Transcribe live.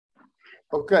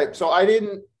Okay, so I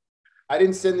didn't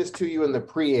send this to you in the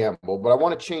preamble, but I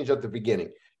want to change up the beginning.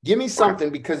 Give me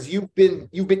something because you've been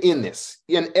in this,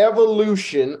 an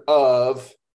evolution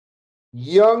of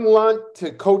young Lunt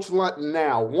to Coach Lunt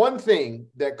now. One thing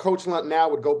that Coach Lunt now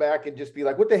would go back and just be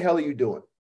like, what the hell are you doing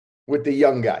with the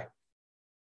young guy?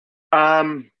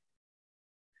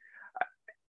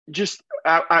 Just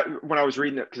when I was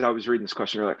reading it, because I was reading this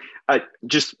question earlier,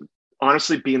 just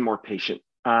honestly being more patient.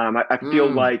 I feel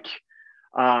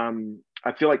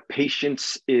like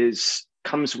patience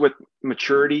comes with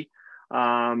maturity.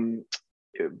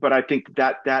 But I think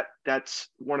that's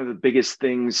one of the biggest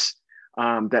things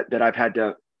that I've had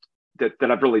to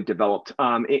that I've really developed.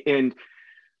 And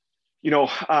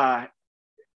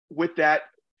with that,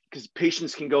 because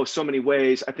patience can go so many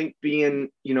ways. I think being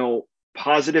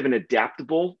positive and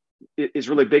adaptable is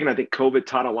really big, and I think COVID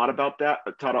taught a lot about that.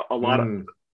 Taught a lot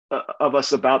of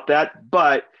us about that,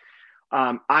 but.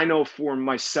 I know for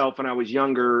myself when I was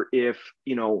younger, if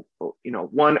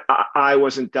one I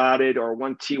wasn't dotted or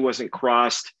one T wasn't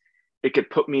crossed, it could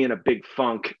put me in a big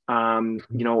funk,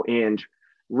 and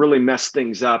really mess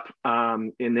things up.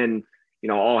 And then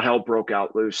all hell broke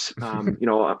out loose,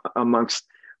 amongst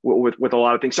with a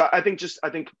lot of things. So I think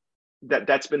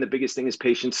that's been the biggest thing is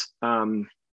patience. And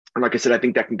like I said, I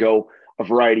think that can go a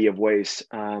variety of ways.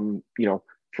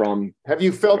 From have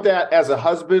you felt that as a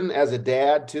husband, as a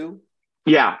dad too?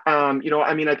 Yeah.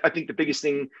 I think the biggest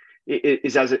thing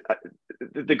is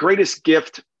the greatest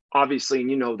gift, obviously,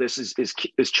 and this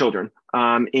is children.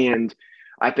 And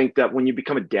I think that when you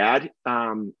become a dad,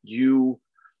 you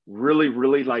really,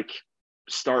 really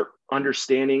start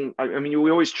understanding. We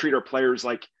always treat our players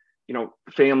like,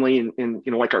 family and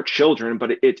like our children,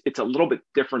 but it's a little bit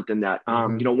different than that.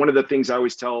 One of the things I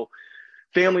always tell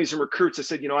families and recruits, I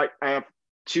said, I have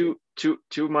two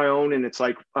of my own, and it's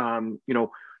like,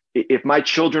 if my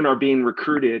children are being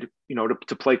recruited,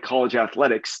 to play college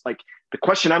athletics, like the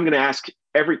question I'm going to ask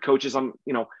every coach is,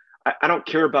 I don't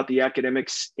care about the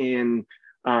academics in,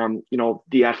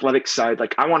 the athletic side.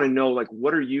 Like, I want to know,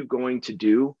 what are you going to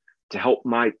do to help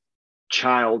my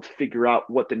child figure out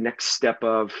what the next step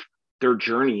of their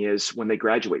journey is when they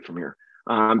graduate from here?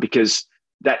 Because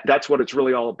that's what it's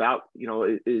really all about,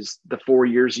 is the 4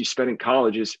 years you spend in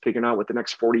college is figuring out what the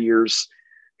next 40 years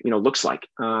looks like.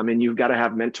 And you've got to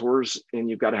have mentors, and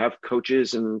you've got to have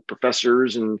coaches and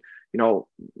professors and,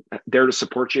 there to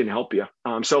support you and help you.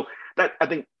 So that, I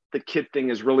think the kid thing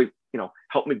has really,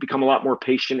 helped me become a lot more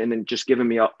patient, and then just given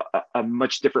me a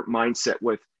much different mindset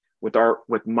with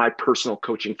my personal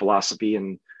coaching philosophy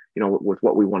and, with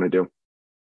what we want to do.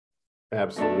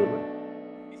 Absolutely.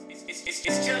 It's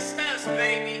just us,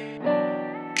 baby.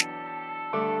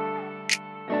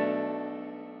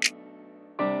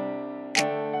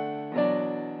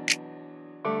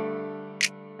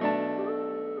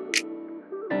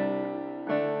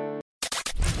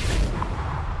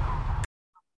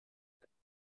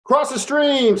 Cross the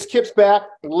streams, Kip's back.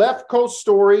 Left Coast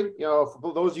story.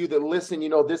 For those of you that listen,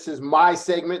 this is my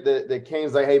segment that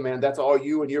Kane's like, hey man, that's all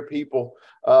you and your people.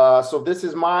 So this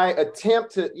is my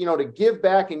attempt to, to give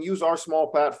back and use our small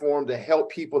platform to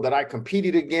help people that I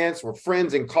competed against, were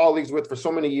friends and colleagues with for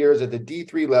so many years at the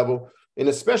D3 level. And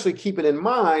especially keeping in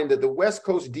mind that the West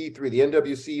Coast D3, the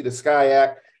NWC, the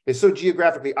SCIAC, is so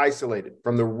geographically isolated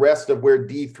from the rest of where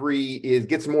D3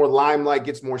 gets more limelight,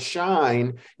 gets more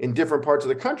shine in different parts of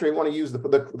the country. I want to use the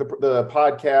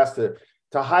podcast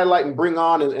to highlight and bring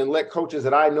on and let coaches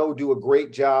that I know do a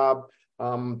great job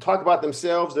talk about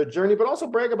themselves, their journey, but also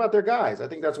brag about their guys. I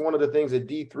think that's one of the things at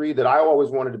D3 that I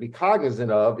always wanted to be cognizant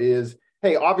of is,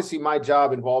 hey, obviously my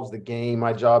job involves the game,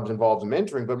 my job involves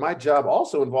mentoring, but my job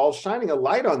also involves shining a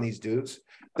light on these dudes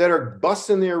that are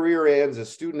busting their rear ends as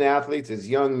student athletes, as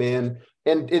young men,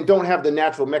 and don't have the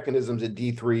natural mechanisms at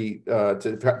D3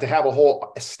 to have a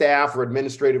whole staff or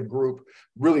administrative group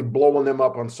really blowing them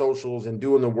up on socials and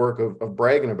doing the work of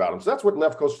bragging about them. So that's what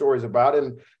Left Coast Story is about.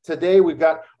 And today we've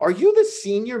got, are you the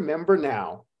senior member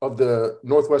now of the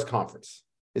Northwest Conference?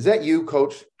 Is that you,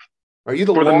 Coach? Are you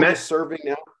the longest serving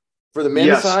now for the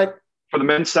men's side? For the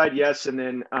men's side, yes. And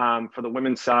then for the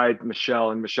women's side,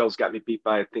 Michelle's got me beat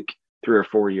by, I think, 3 or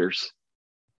 4 years.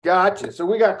 Gotcha. So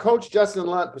we got Coach Justin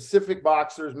Lunt, Pacific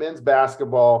Boxers, men's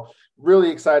basketball.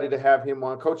 Really excited to have him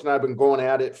on. Coach and I have been going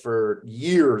at it for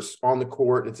years on the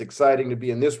court. It's exciting to be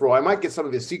in this role. I might get some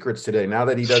of his secrets today now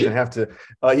that he doesn't have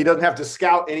to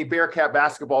scout any Bearcat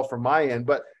basketball from my end.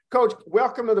 But Coach,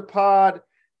 welcome to the pod.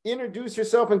 Introduce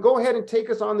yourself and go ahead and take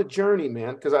us on the journey,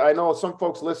 man. Because I know some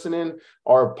folks listening,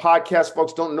 our podcast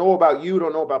folks don't know about you,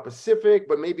 don't know about Pacific,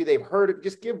 but maybe they've heard it.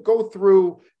 Just go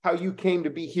through how you came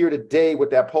to be here today with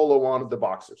that polo on of the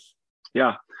Boxers.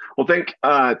 Yeah. Well,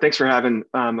 thanks for having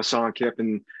us on, Kip,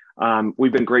 and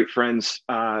we've been great friends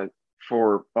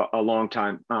for a long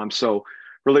time. So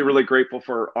really, really grateful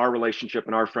for our relationship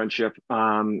and our friendship.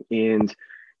 And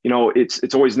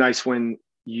it's always nice when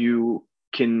you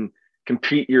can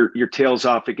compete your tails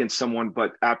off against someone,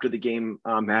 but after the game,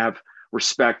 have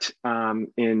respect,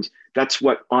 and that's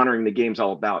what honoring the game's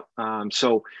all about.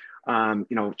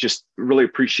 Just really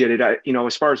appreciate it.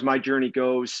 As far as my journey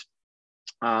goes.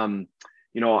 I'm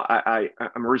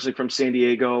originally from San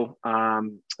Diego. I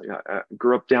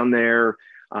grew up down there.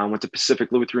 Went to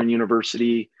Pacific Lutheran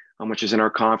University, which is in our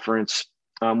conference.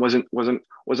 Wasn't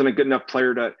a good enough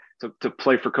player to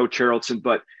play for Coach Harrelson,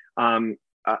 but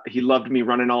he loved me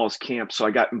running all his camps, so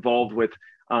I got involved with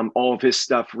all of his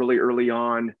stuff really early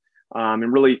on,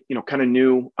 and really kind of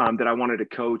knew that I wanted to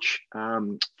coach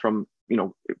from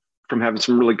having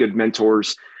some really good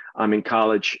mentors in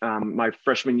college. My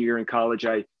freshman year in college,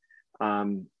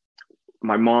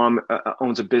 my mom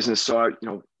owns a business, so I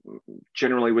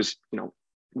generally was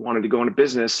wanted to go into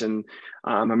business, and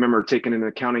I remember taking an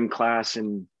accounting class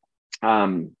and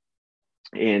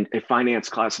a finance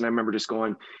class, and I remember just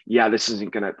going, yeah, this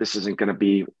isn't gonna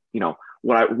be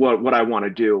what I want to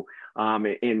do,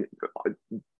 and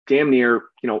damn near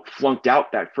flunked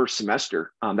out that first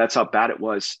semester. That's how bad it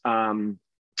was, and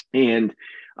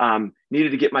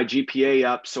needed to get my GPA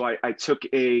up, so I took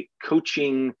a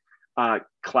coaching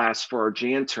class for our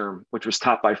Jan term, which was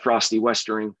taught by Frosty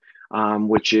Westering,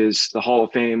 which is the Hall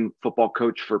of Fame football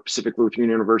coach for Pacific Lutheran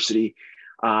University.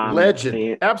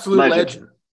 Legend, absolute legend.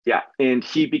 Yeah, and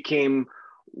he became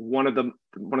one of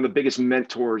the biggest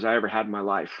mentors I ever had in my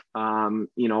life.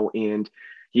 And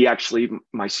he actually,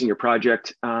 my senior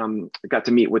project, got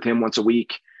to meet with him once a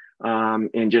week,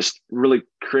 and just really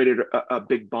created a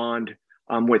big bond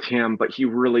with him. But he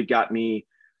really got me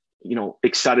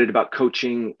excited about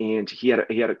coaching, and he had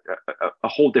a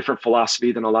whole different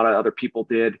philosophy than a lot of other people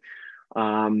did.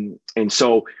 And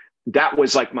so that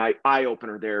was like my eye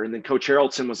opener there. And then Coach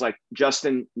Harrelson was like,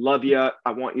 Justin, love you.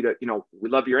 I want you to, we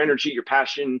love your energy, your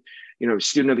passion,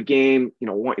 student of the game,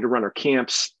 want you to run our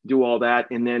camps, do all that.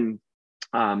 And then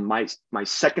my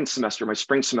second semester, my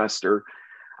spring semester,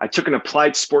 I took an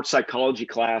applied sports psychology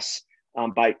class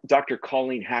by Dr.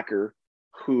 Colleen Hacker,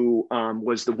 who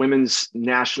was the women's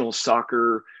national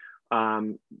soccer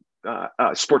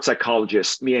sports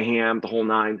psychologist, Mia Hamm, the whole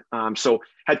nine. So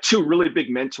had two really big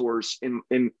mentors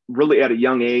in really at a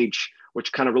young age,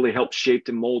 which kind of really helped shape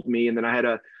and mold me. And then I had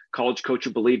a college coach who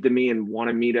believed in me and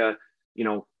wanted me to,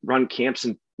 run camps,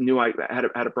 and knew I had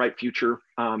a bright future,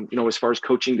 as far as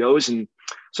coaching goes. And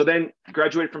so then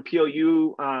graduated from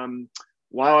PLU.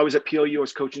 While I was at PLU, I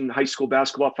was coaching high school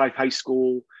basketball, Fife High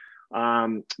School.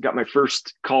 Got my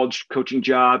first college coaching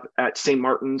job at St.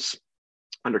 Martin's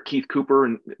under Keith Cooper,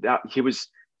 and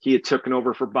he had taken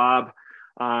over for Bob.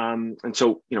 And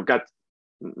so, got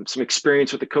some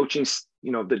experience with the coaching,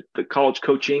 the college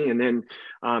coaching. And then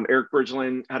Eric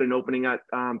Bridgeland had an opening at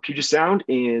Puget Sound,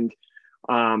 and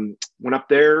went up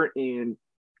there and,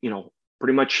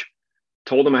 pretty much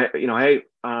told him, hey,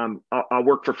 I'll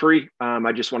work for free.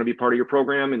 I just want to be part of your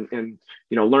program and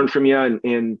learn from you.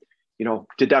 And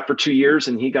did that for 2 years,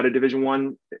 and he got a Division I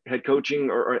head coaching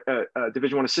or a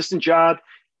Division I assistant job.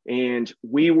 And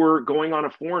we were going on a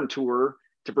foreign tour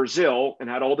to Brazil and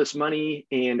had all this money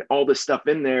and all this stuff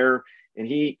in there. And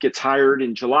he gets hired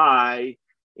in July.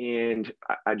 And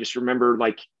I just remember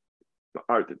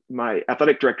my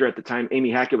athletic director at the time, Amy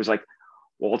Hackett, was like,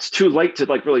 well, it's too late to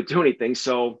really do anything.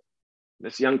 So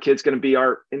this young kid's going to be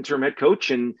our interim head coach.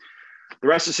 And the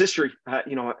rest is history. I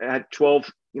had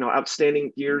 12,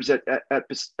 outstanding years at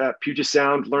Puget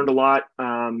Sound, learned a lot,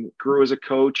 grew as a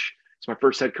coach. It's my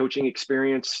first head coaching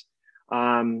experience.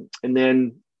 And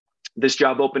then this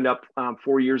job opened up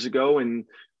 4 years ago, and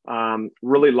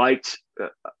really liked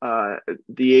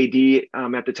the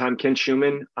AD at the time, Ken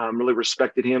Schumann. Really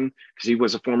respected him because he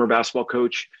was a former basketball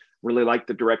coach. Really liked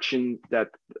the direction that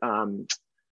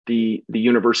the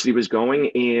university was going.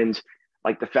 And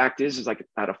the fact is I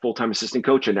had a full-time assistant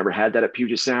coach. I never had that at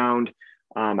Puget Sound.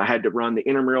 I had to run the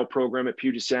intramural program at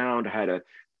Puget Sound. I had to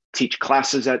teach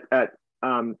classes at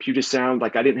Puget Sound. I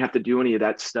didn't have to do any of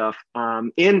that stuff.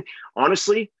 And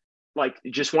honestly,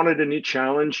 just wanted a new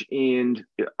challenge and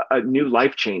a new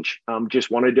life change.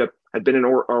 Just wanted to, I'd been in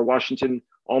Washington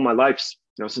all my life,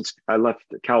 since I left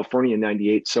California in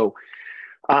 '98. So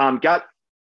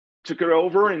took it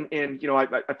over, and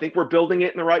I think we're building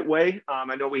it in the right way.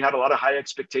 I know we had a lot of high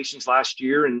expectations last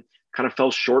year and kind of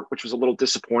fell short, which was a little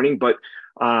disappointing, but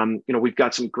we've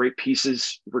got some great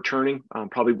pieces returning,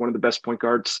 probably one of the best point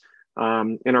guards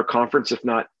in our conference, if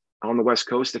not on the West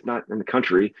Coast, if not in the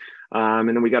country. And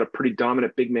then we got a pretty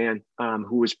dominant big man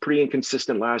who was pretty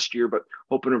inconsistent last year, but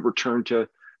hoping to return to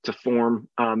form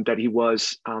that he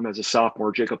was as a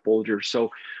sophomore, Jacob Bolger.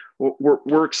 So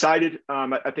we're excited.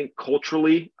 I think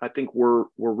culturally, I think we're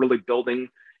really building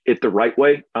it the right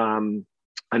way.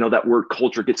 I know that word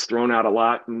culture gets thrown out a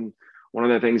lot. And one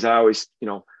of the things I always,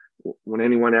 when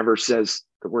anyone ever says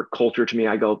the word culture to me,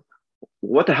 I go,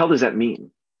 what the hell does that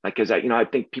mean? Like, cause I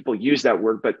think people use that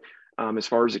word, but as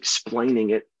far as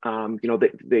explaining it,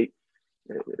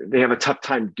 they have a tough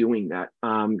time doing that.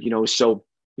 So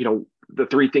the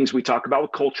three things we talk about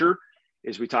with culture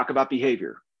is we talk about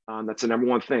behavior. That's the number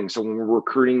one thing. So when we're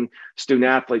recruiting student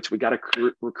athletes, we got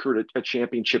to recruit a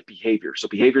championship behavior. So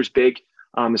behavior is big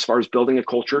as far as building a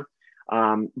culture.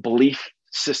 Belief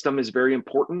system is very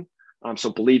important.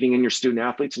 So believing in your student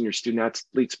athletes and your student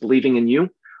athletes believing in you.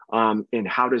 And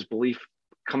how does belief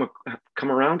come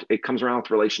around? It comes around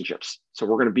with relationships. So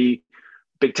we're going to be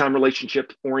big time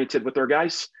relationship oriented with our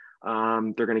guys.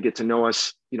 They're going to get to know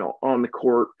us, on the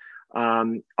court,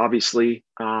 obviously,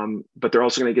 but they're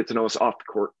also going to get to know us off the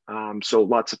court. So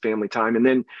lots of family time, and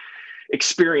then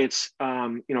experience,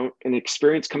 and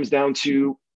experience comes down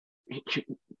to,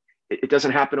 it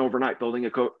doesn't happen overnight. Building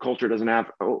a culture doesn't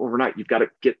happen overnight. You've got to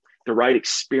get the right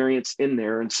experience in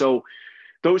there. And so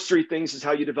those three things is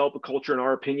how you develop a culture, in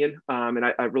our opinion. And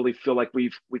I really feel like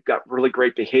we've got really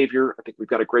great behavior. I think we've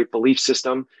got a great belief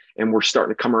system, and we're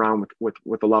starting to come around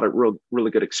with a lot of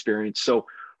really good experience. So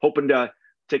hoping to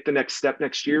take the next step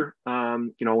next year,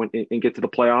 and get to the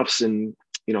playoffs and,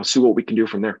 see what we can do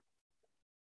from there.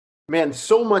 Man,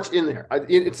 so much in there.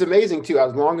 It's amazing too,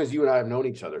 as long as you and I have known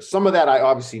each other. Some of that I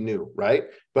obviously knew, right?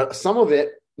 But some of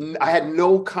it, I had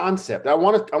no concept. I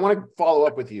want to follow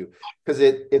up with you, because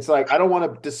it's like, I don't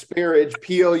want to disparage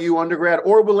PLU undergrad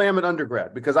or Willamette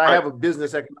undergrad, because I have a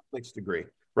business economics degree,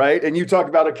 right? And you talked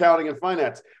about accounting and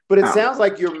finance, but it sounds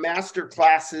like your master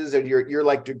classes and your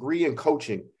like degree in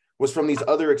coaching was from these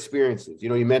other experiences.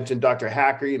 You mentioned Dr.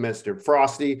 Hacker, you mentioned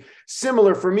Frosty.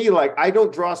 Similar for me, like, I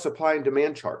don't draw supply and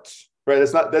demand charts, right?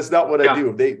 That's not what I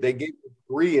do. They gave me a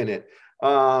degree in it.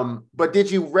 But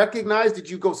did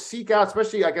you go seek out,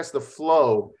 especially, I guess, the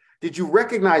flow, did you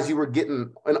recognize you were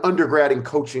getting an undergrad in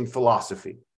coaching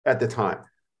philosophy at the time?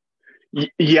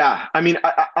 Yeah. I mean,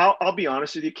 I'll be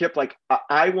honest with you, Kip, like,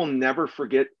 I will never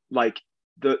forget, like,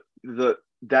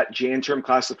 that Jan term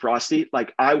class with Frosty.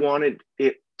 Like, I wanted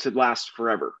it to last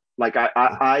forever. Like,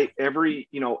 I every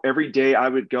day I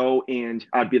would go and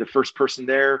I'd be the first person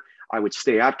there. I would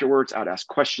stay afterwards. I'd ask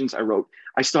questions.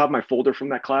 I still have my folder from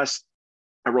that class.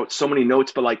 I wrote so many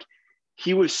notes, but like,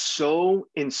 he was so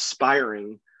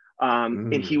inspiring.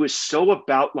 And he was so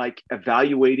about like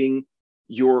evaluating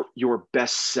your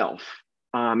best self.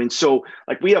 And so,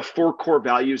 like, we have 4 core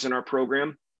values in our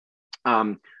program.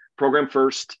 Program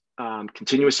first,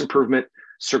 continuous improvement,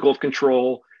 circle of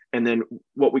control, and then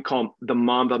what we call the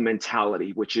Mamba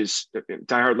mentality, which is a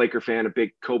diehard Laker fan, a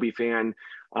big Kobe fan.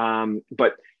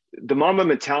 But the Mamba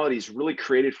mentality is really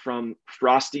created from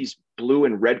Frosty's blue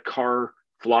and red car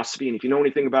philosophy. And if you know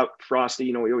anything about Frosty,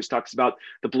 he always talks about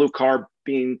the blue car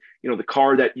being, the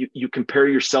car that you compare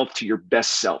yourself to your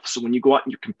best self. So when you go out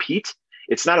and you compete,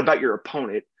 it's not about your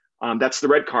opponent. That's the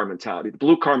red car mentality. The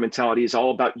blue car mentality is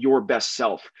all about your best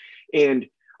self. And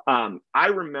I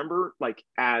remember, like,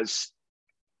 as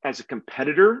a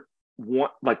competitor,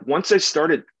 once I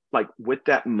started, like, with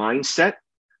that mindset,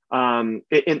 and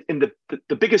the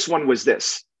biggest one was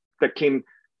this that came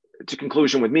to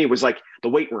conclusion with me was, like, the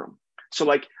weight room. So,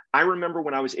 like, I remember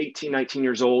when I was 18, 19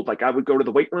 years old, like, I would go to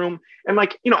the weight room and,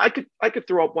 like, I could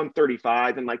throw up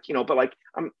 135 and, like, but, like,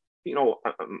 I'm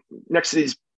next to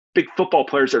these big football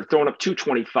players that are throwing up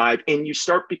 225, and you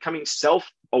start becoming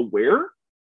self-aware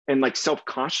and, like,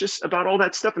 self-conscious about all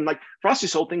that stuff. And, like,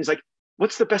 Frosty's whole thing is, like,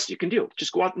 what's the best you can do?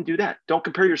 Just go out and do that. Don't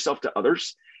compare yourself to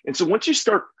others. And so once you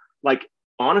start, like,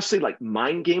 honestly, like,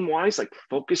 mind game wise, like,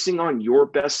 focusing on your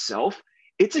best self,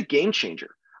 it's a game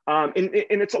changer. And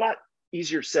it's a lot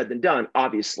easier said than done,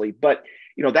 obviously. But,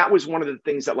 that was one of the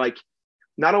things that, like,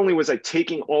 not only was I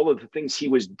taking all of the things he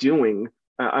was doing,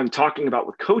 I'm talking about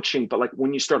with coaching, but, like,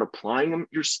 when you start applying them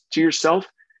to yourself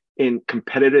in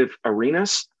competitive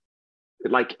arenas,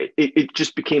 like, it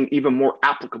just became even more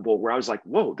applicable, where I was like,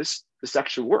 whoa, this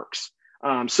actually works.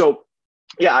 So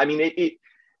yeah, I mean,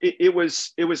 it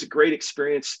was a great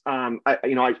experience.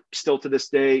 I still, to this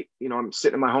day, I'm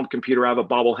sitting in my home computer. I have a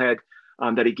bobblehead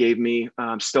that he gave me,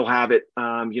 still have it,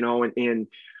 like,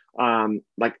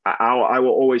 I will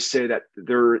always say that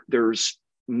there's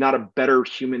not a better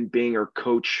human being or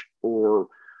coach or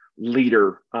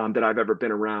leader that I've ever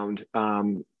been around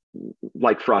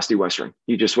like Frosty Western.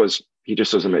 He just was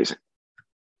amazing.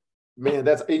 Man,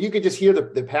 and you could just hear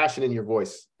the passion in your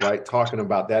voice, right? Talking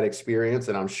about that experience.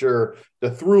 And I'm sure the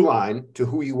through line to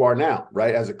who you are now,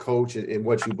 right? As a coach and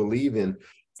what you believe in.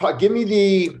 Give me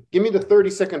the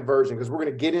 30-second version, because we're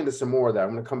going to get into some more of that.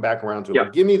 I'm going to come back around to it. Yeah.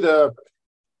 But give me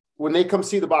when they come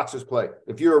see the Boxers play,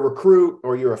 if you're a recruit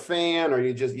or you're a fan or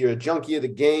you're a junkie of the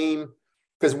game.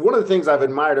 Because one of the things I've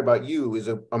admired about you is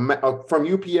from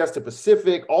UPS to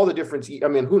Pacific, all the difference. I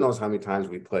mean, who knows how many times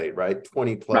we played, right?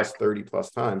 20 plus, right. 30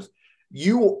 plus times.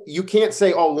 You can't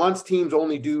say, oh, Lunt's teams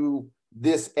only do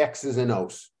this X's and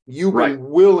O's. You've been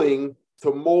willing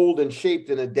to mold and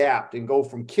shape and adapt and go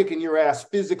from kicking your ass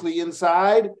physically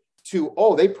inside to,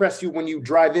 oh, they press you when you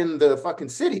drive in the fucking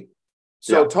city.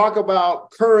 So talk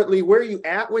about currently where are you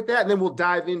at with that? And then we'll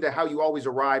dive into how you always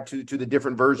arrive to the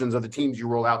different versions of the teams you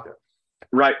roll out there.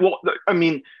 Right. Well, I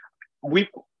mean,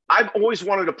 I've always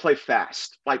wanted to play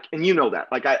fast, like, and you know that,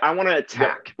 like, I want to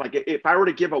attack. Yep. Like, if I were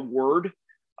to give a word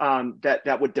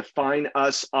that would define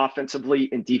us offensively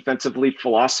and defensively,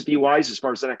 philosophy wise, as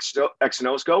far as the X and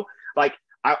O's go, like,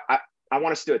 I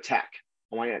want us to attack.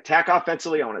 I want to attack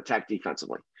offensively. I want to attack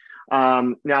defensively.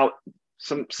 Now,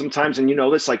 sometimes, and you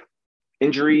know this, like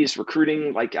injuries,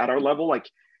 recruiting, like at our level, like,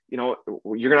 you know,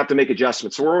 you're going to have to make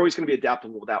adjustments. So we're always going to be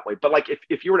adaptable that way. But like,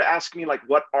 if you were to ask me, like,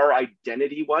 what our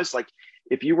identity was, like,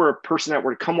 if you were a person that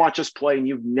were to come watch us play and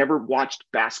you've never watched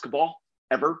basketball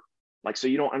ever, like, so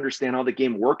you don't understand how the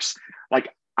game works, like,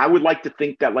 I would like to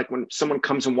think that, like, when someone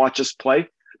comes and watches us play,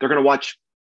 they're going to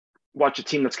watch a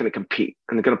team that's going to compete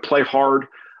and they're going to play hard,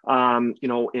 you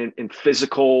know, in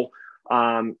physical,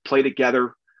 play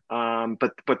together.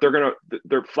 But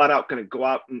they're flat out going to go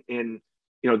out and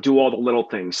you know, do all the little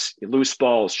things, loose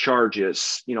balls,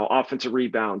 charges, you know, offensive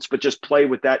rebounds, but just play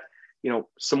with that, you know,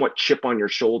 somewhat chip on your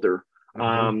shoulder.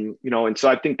 You know, and so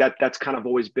I think that's kind of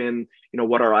always been, you know,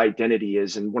 what our identity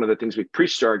is. And one of the things we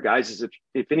preach to our guys is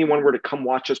if anyone were to come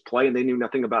watch us play and they knew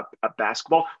nothing about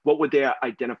basketball, what would they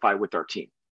identify with our team?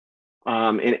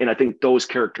 And I think those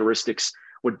characteristics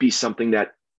would be something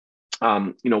that,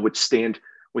 you know, would stand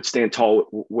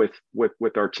tall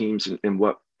with our teams and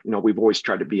what, you know, we've always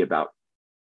tried to be about.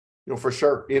 You know, for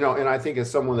sure. You know, and I think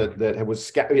as someone that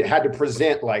had to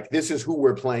present, like, this is who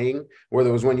we're playing,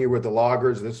 whether it was when you were with the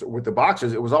Loggers, with the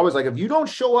Boxers, it was always like, if you don't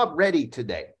show up ready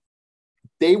today,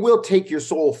 they will take your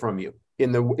soul from you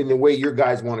in the way your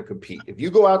guys want to compete. If you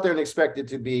go out there and expect it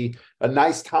to be a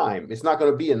nice time, it's not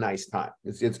going to be a nice time.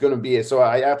 It's going to be. So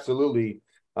I absolutely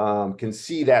can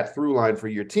see that through line for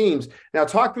your teams. Now,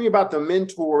 talk to me about the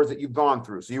mentors that you've gone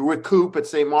through. So you were with Coop at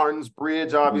St. Martin's,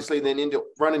 Bridge, obviously, then into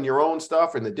running your own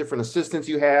stuff and the different assistants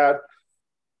you had.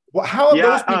 Well, how have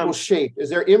those people shaped? Is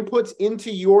there inputs into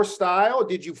your style?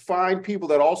 Did you find people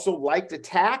that also liked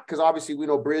attack? Because obviously we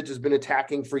know Bridge has been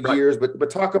attacking for years, but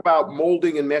talk about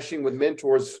molding and meshing with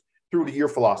mentors through to your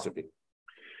philosophy.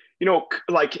 You know,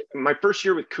 like my first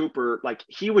year with Cooper, like,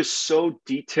 he was so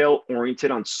detail oriented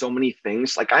on so many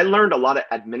things. Like, I learned a lot of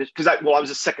because I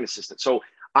was a second assistant. So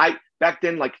back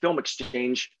then, like, film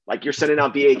exchange, like, you're sending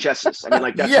out VHSs. I mean,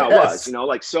 like, that's how it was, you know,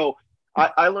 like, so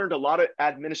I learned a lot of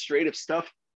administrative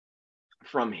stuff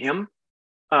from him,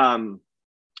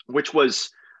 which was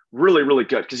really, really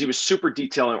good because he was super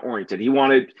detail oriented. He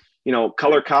wanted, you know,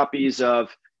 color copies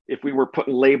of, if we were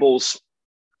putting labels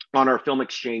on our film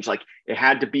exchange, like, it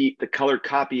had to be the color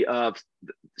copy of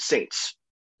the Saints,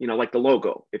 you know, like the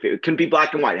logo. If it couldn't be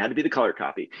black and white, it had to be the color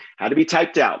copy, had to be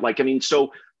typed out. Like, I mean,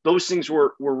 so those things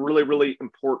were really, really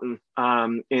important.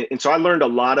 And so I learned a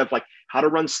lot of, like, how to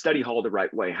run study hall the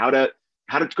right way, how to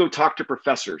go talk to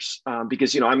professors.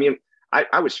 Because, you know, I mean,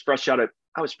 I was fresh out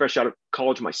of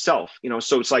college myself, you know,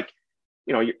 so it's like,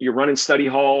 you know, you're running study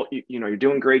hall, you know, you're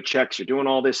doing grade checks, you're doing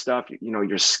all this stuff, you know,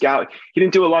 you're scout. He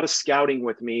didn't do a lot of scouting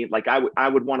with me. Like, I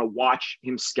would want to watch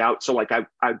him scout. So, like,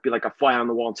 I'd be like a fly on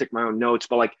the wall and take my own notes,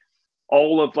 but, like,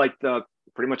 all of, like, the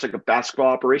pretty much like a basketball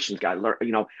operations guy,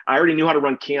 you know, I already knew how to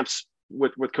run camps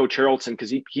with Coach Harrelson because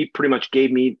he pretty much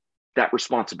gave me that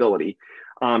responsibility.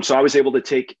 So I was able to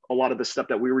take a lot of the stuff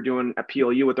that we were doing at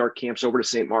PLU with our camps over to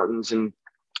St. Martin's. And,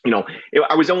 you know,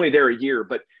 I was only there a year,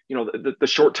 but, you know, the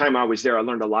short time I was there, I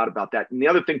learned a lot about that. And the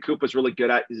other thing Coop was really good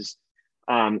at is,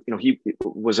 you know, he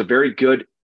was a very good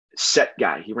set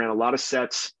guy. He ran a lot of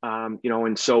sets, you know,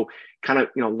 and so kind of,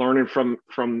 you know, learning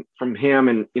from him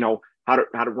and, you know, how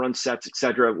to run sets, et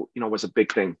cetera, you know, was a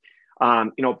big thing.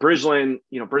 You know,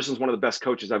 Bridgeland's one of the best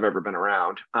coaches I've ever been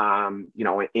around, you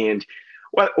know, and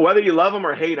whether you love him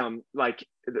or hate him, like,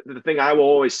 the thing I will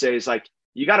always say is, like,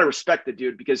 you got to respect the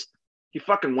dude because he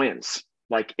fucking wins.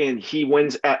 Like, and he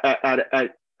wins at a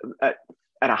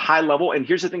high level. And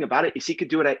here's the thing about it is he could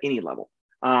do it at any level.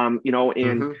 And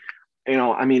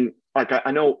I mean, like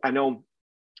I know,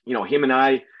 him and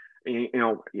I,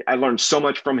 I learned so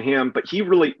much from him, but he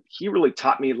really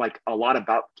taught me like a lot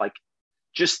about like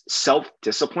just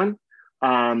self-discipline,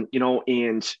 and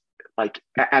like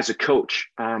as a coach,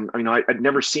 I'd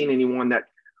never seen anyone that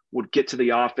would get to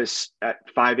the office at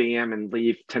 5 a.m. and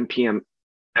leave 10 p.m.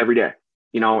 every day,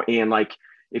 and like,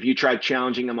 if you tried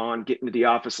challenging him on getting to the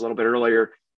office a little bit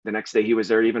earlier, the next day he was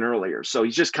there even earlier. So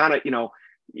he's just kind of,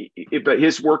 but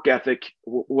his work ethic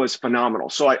was phenomenal.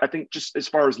 So I think just as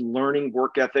far as learning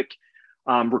work ethic,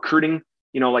 recruiting,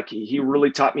 like he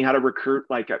really taught me how to recruit.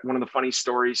 Like one of the funny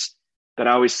stories that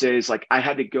I always say is like, I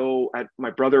had to go,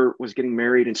 my brother was getting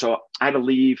married. And so I had to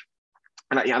leave.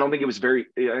 And I don't think I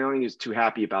don't think he was too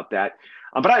happy about that.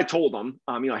 But I told him,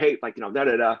 hey, like,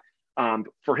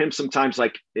 for him, sometimes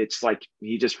like, it's like,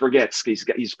 he just forgets.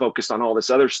 He's focused on all this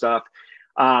other stuff.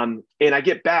 And I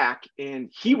get back and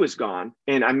he was gone.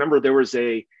 And I remember there was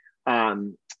a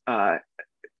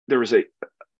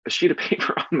sheet of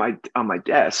paper on my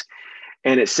desk,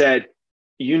 and it said,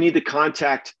 you need to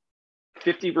contact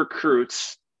 50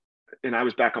 recruits. And I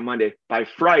was back on Monday by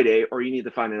Friday, or you need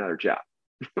to find another job.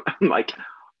 I'm like,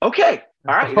 okay,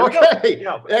 all right. Okay.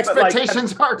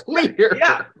 Expectations are clear.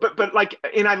 Yeah. But like,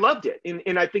 and I loved it.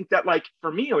 And I think that like,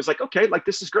 for me, I was like, okay, like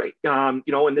this is great. And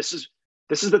this is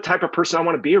the type of person I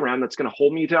want to be around. That's going to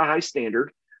hold me to a high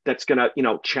standard. That's going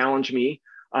to, challenge me.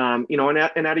 And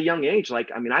at a young age,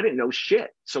 like, I mean, I didn't know shit.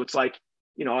 So it's like,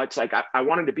 I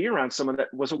wanted to be around someone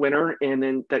that was a winner, and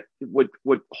then that would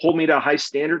hold me to a high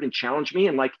standard and challenge me,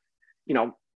 and like,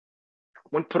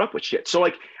 wouldn't put up with shit. So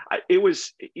like, it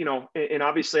was, and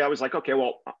obviously I was like, okay,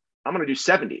 well, I'm going to do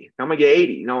 70, I'm going to get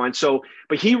 80, and so,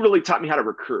 but he really taught me how to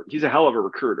recruit. He's a hell of a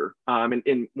recruiter.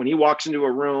 And when he walks into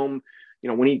a room,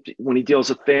 when he deals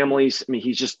with families, I mean,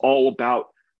 he's just all about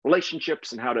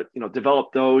relationships and how to,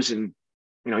 develop those. And,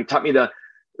 he taught me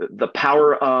the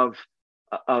power of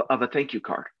a thank you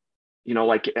card,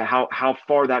 like how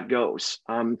far that goes,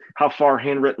 how far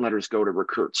handwritten letters go to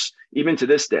recruits, even to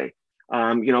this day.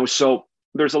 So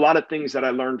there's a lot of things that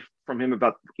I learned from him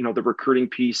about, the recruiting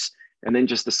piece, and then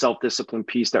just the self-discipline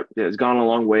piece that has gone a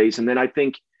long ways. And then I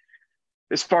think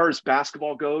as far as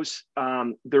basketball goes,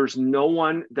 there's no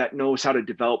one that knows how to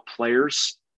develop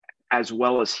players as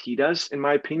well as he does, in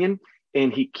my opinion.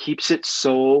 And he keeps it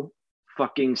so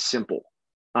fucking simple.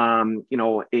 And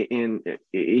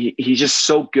he's just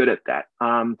so good at that.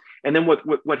 And then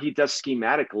what he does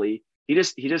schematically, he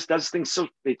just does things so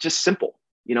it's just simple.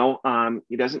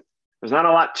 There's not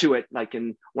a lot to it. Like,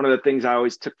 and one of the things I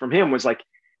always took from him was like,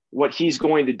 what he's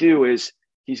going to do is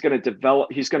he's going to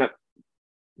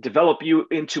develop you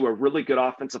into a really good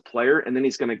offensive player. And then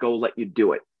he's going to go let you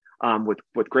do it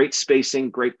with great spacing,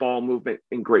 great ball movement,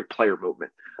 and great player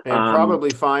movement. And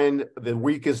probably find the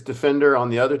weakest defender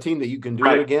on the other team that you can do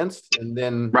it against. And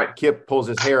then Kip pulls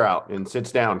his hair out and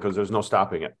sits down because there's no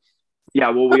stopping it.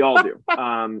 Yeah, well, we all do.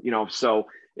 So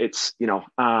it's,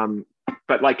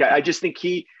 but like, I just think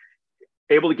he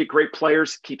able to get great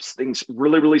players, keeps things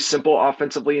really, really simple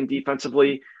offensively and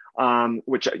defensively,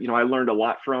 which, I learned a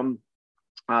lot from.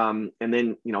 And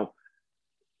then,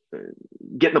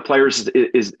 getting the players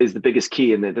is the biggest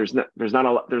key. And there's not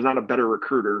a better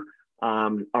recruiter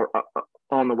on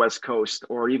the West Coast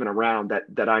or even around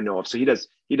that I know of. So he does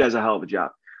a hell of a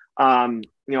job. A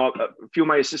few of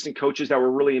my assistant coaches that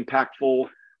were really impactful.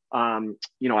 I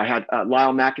had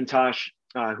Lyle McIntosh,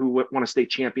 who won a state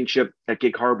championship at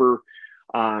Gig Harbor.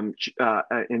 And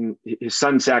his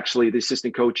son's actually the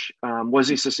assistant coach, was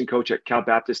the assistant coach at Cal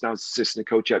Baptist. Now he's assistant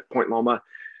coach at Point Loma.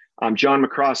 John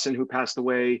McCrossan, who passed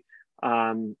away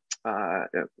almost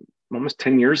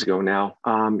 10 years ago now.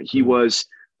 He was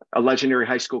a legendary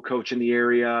high school coach in the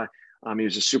area. He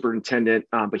was a superintendent,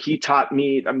 but he taught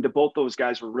me, both those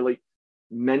guys were really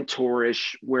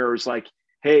mentorish, where it was like,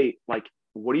 hey, like,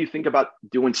 what do you think about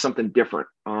doing something different?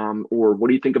 Or what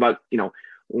do you think about, the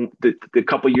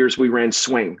couple of years we ran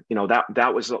swing,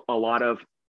 that was a lot of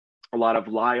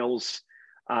Lyle's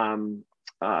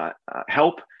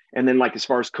help. And then like, as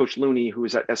far as Coach Looney, who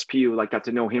was at SPU, like got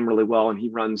to know him really well. And he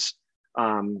runs,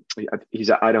 he's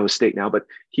at Idaho State now, but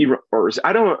Idaho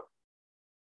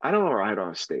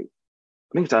State.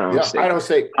 I think it's Idaho State.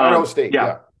 Idaho State.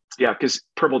 Yeah. Because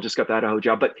Purple just got the Idaho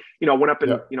job, but, went up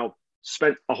and,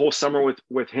 spent a whole summer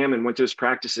with him and went to his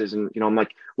practices. And, I'm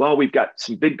like, well, we've got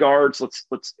some big guards.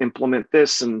 Let's implement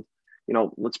this, and,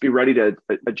 let's be ready to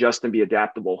adjust and be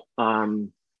adaptable.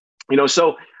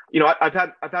 So, I've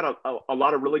had a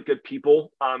lot of really good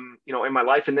people, in my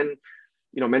life, and then,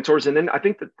 mentors. And then I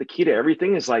think that the key to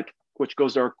everything is like, which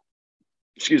goes to our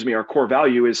core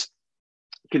value is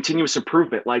continuous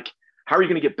improvement. Like, how are you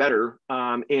going to get better?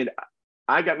 And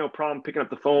I got no problem picking up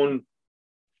the phone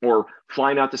or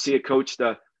flying out to see a coach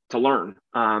to learn.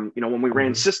 When we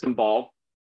ran system ball,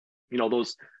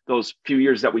 those few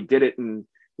years that we did it, and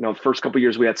the first couple of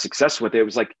years we had success with it, it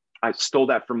was like I stole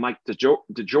that from Mike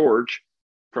DeGeorge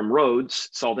from Rhodes,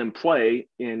 saw them play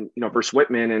in versus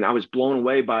Whitman, and I was blown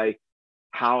away by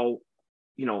how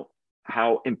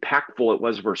impactful it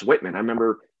was versus Whitman. I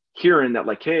remember hearing that,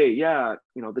 like, hey, yeah,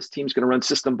 this team's going to run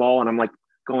system ball, and I'm like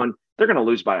going, they're going to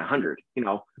lose by 100,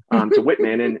 to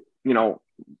Whitman, and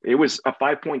it was a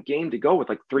 5-point game to go with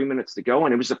like 3 minutes to go,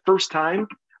 and it was the first time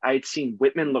I had seen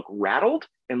Whitman look rattled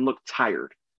and look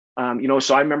tired.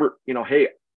 So I remember, hey,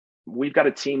 we've got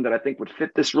a team that I think would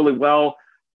fit this really well.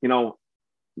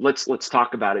 Let's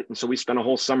talk about it. And so we spent a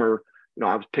whole summer,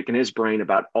 I was picking his brain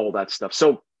about all that stuff.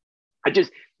 So I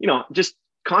just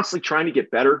constantly trying to get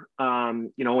better,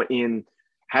 in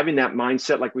having that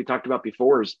mindset, like we talked about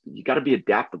before, is you got to be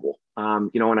adaptable.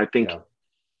 And I think,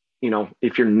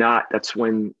 if you're not, that's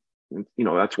when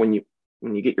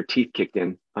you get your teeth kicked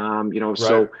in.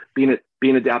 So being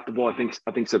adaptable, I think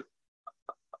is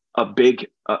a big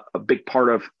part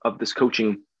of this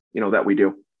coaching, that we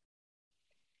do.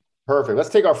 Perfect. Let's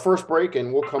take our first break,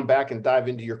 and we'll come back and dive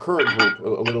into your current group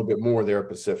a little bit more there at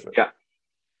Pacific. Yeah.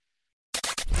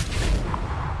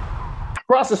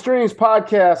 Across the Streams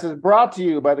podcast is brought to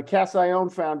you by the Cast Iron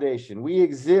Foundation. We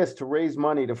exist to raise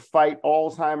money to fight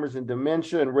Alzheimer's and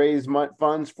dementia and raise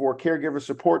funds for caregiver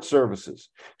support services.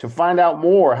 To find out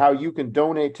more how you can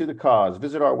donate to the cause,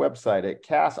 visit our website at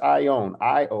castione,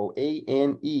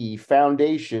 IOANE,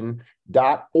 foundation.org.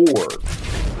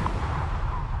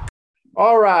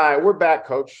 All right, we're back,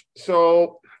 Coach.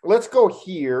 So let's go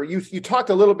here. You talked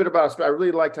a little bit about, I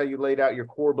really liked how you laid out your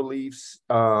core beliefs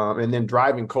and then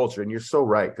driving culture. And you're so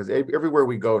right, because everywhere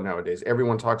we go nowadays,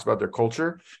 everyone talks about their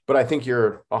culture. But I think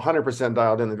you're 100%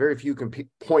 dialed in. The very few can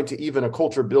point to even a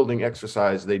culture building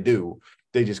exercise they do.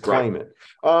 They just claim it.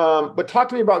 But talk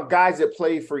to me about guys that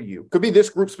play for you. Could be this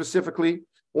group specifically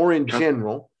or in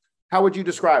general. How would you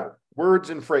describe it? Words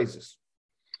and phrases.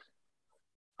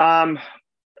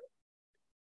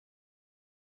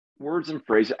 Words and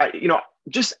phrases.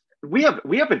 We have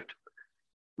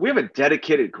a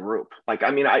dedicated group. Like, I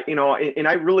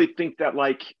really think that,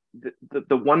 like,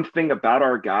 the one thing about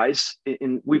our guys,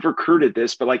 and we've recruited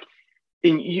this, but like,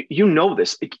 and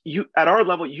this, you at our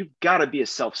level, you've got to be a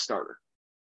self-starter.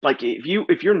 Like,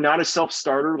 if you're not a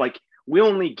self-starter, like, we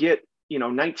only get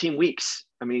 19 weeks.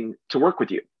 To work with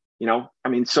you.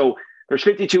 So there's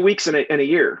 52 weeks in a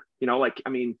year.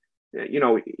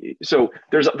 So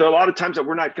there are a lot of times that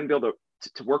we're not going to be able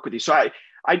to work with you. So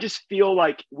I just feel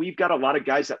like we've got a lot of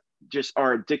guys that just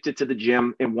are addicted to the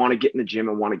gym and want to get in the gym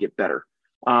and want to get better.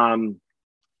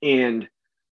 And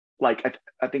like,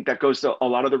 I think that goes to a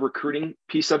lot of the recruiting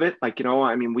piece of it. Like,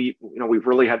 we've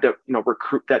really had to,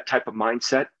 recruit that type of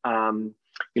mindset.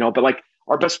 But like,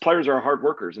 our best players are hard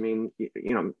workers.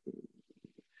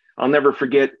 I'll never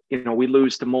forget, we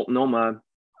lose to Multnomah.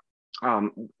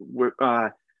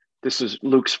 This is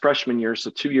Luke's freshman year,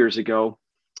 so 2 years ago,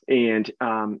 and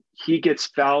he gets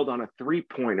fouled on a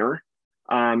 3-pointer.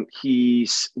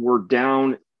 We're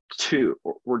down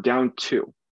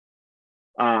two.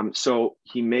 So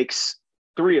he makes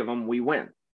 3 of them, we win.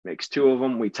 Makes 2 of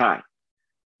them, we tie.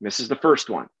 Misses the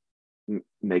first one,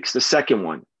 makes the second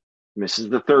one, misses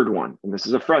the third one. And this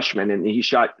is a freshman, and he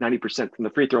shot 90% from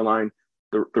the free throw line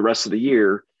the rest of the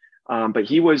year. But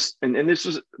he was, and this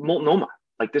was Multnomah.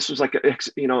 Like, this was like it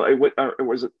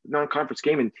was a non-conference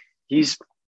game, and he's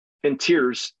in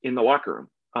tears in the locker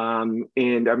room.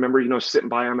 And I remember, sitting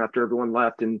by him after everyone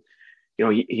left, and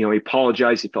he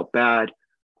apologized. He felt bad.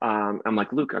 I'm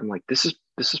like, Luke, this is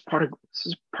part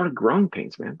of growing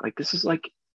pains, man. Like, this is like,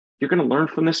 you're going to learn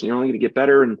from this, and you're only going to get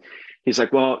better. And he's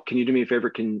like, well, can you do me a favor?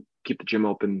 Can keep the gym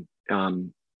open,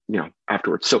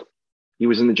 afterwards. So he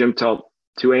was in the gym till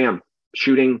 2 a.m.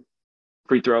 shooting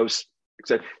free throws.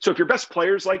 So if your best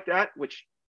player's like that, which,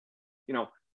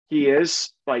 he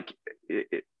is, like,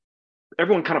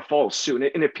 everyone kind of follows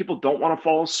suit. And if people don't want to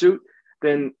follow suit,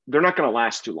 then they're not going to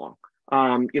last too long.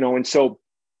 And so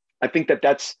I think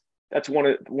that's one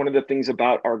of the things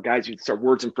about our guys. It's our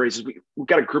words and phrases. We've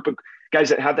got a group of guys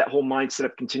that have that whole mindset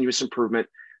of continuous improvement,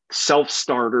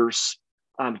 self-starters,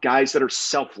 guys that are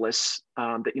selfless,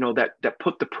 that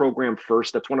put the program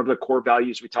first. That's one of the core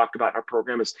values we talk about in our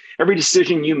program, is every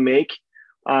decision you make,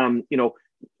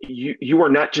 you are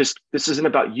not just, this isn't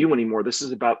about you anymore. This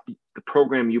is about the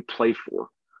program you play for.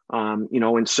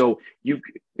 And so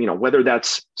whether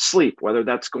that's sleep, whether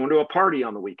that's going to a party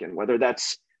on the weekend, whether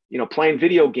that's, playing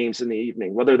video games in the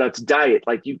evening, whether that's diet,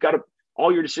 like, you've got to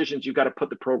all your decisions, you've got to put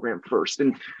the program first.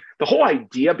 And the whole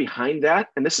idea behind that,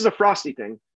 and this is a Frosty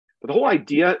thing, but the whole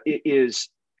idea is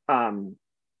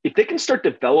if they can start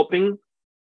developing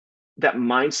that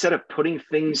mindset of putting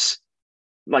things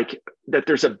like that,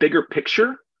 there's a bigger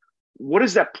picture. What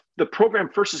is that? The program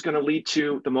first is going to lead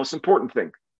to the most important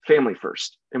thing, family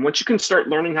first. And once you can start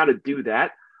learning how to do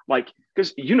that, like,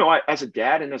 because, as a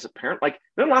dad and as a parent, like,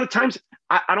 there are a lot of times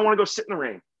I don't want to go sit in the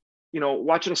rain,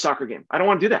 watching a soccer game. I don't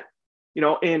want to do that,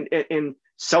 and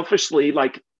selfishly,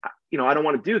 like, I don't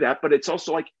want to do that, but it's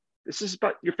also like, this is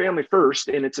about your family first,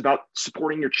 and it's about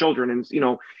supporting your children.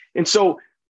 And so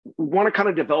we want to kind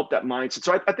of develop that mindset.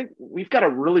 So I think we've got a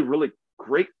really, really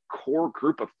great core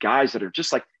group of guys that are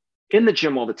just like in the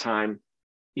gym all the time.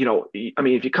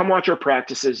 If you come watch our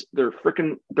practices, they're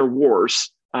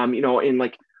wars. And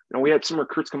like, we had some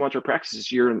recruits come watch our practices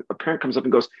this year, and a parent comes up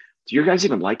and goes, "Do you guys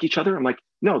even like each other?" I'm like,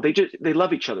 "No, they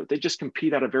love each other. They just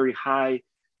compete at a very high,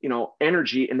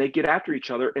 energy, and they get after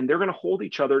each other, and they're going to hold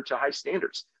each other to high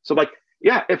standards." So like,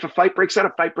 yeah, if a fight breaks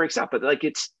out, but like,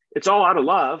 it's all out of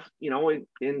love,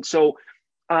 and so,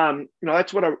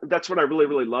 that's what I really,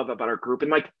 really love about our group.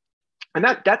 And like, and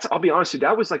that's, I'll be honest with you,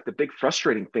 that was like the big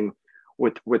frustrating thing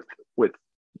with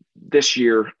this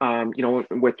year,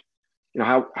 with,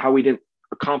 how we didn't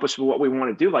accomplish what we want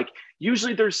to do. Like,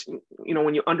 usually there's,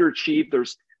 when you underachieve,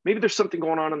 there's something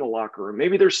going on in the locker room.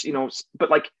 Maybe there's, but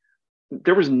like,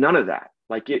 there was none of that.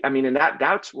 Like, and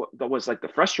that's what that was like the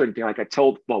frustrating thing. Like, I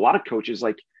told a lot of coaches,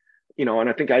 like, and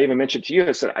I think I even mentioned to you,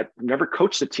 I said, I've never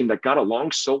coached a team that got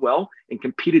along so well and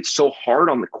competed so hard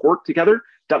on the court together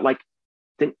that like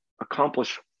didn't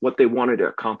accomplish what they wanted to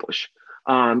accomplish.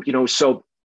 That,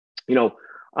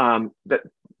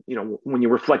 when you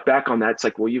reflect back on that, it's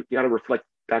like, well, you got to reflect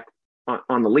back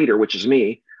on the leader, which is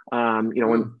me. And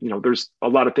there's a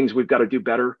lot of things we've got to do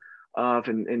better of,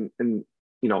 and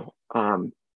we're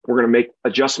going to make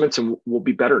adjustments, and we'll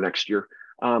be better next year.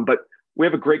 But we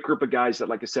have a great group of guys that,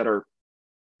 like I said, are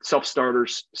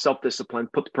self-starters,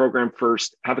 self-disciplined, put the program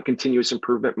first, have a continuous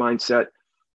improvement mindset,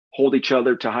 hold each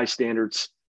other to high standards,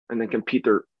 and then compete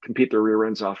their rear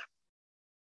ends off.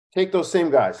 Take those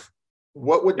same guys.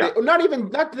 What would they,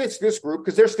 not this group,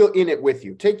 because they're still in it with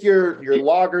you. Take your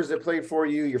loggers that played for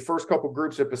you, your first couple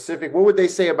groups at Pacific. What would they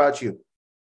say about you?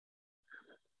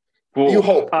 Cool. You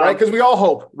hope, right? Because we all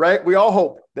hope, right? We all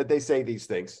hope that they say these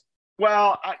things.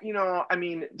 Well,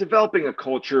 developing a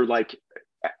culture like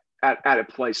at a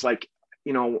place like,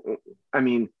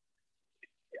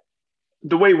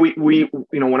 the way we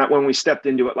when we stepped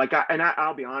into it, like,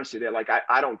 I'll be honest with you, like,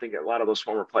 I don't think a lot of those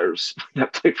former players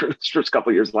that played for the first couple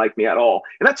of years like me at all,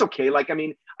 and that's okay. Like, I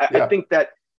think that,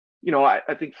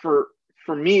 I think for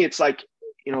me, it's like,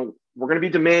 we're going to be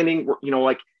demanding,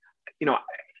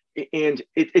 and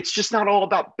it's just not all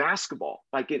about basketball.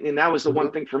 Like, and that was the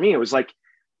one thing for me. It was like,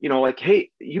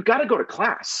 hey, you got to go to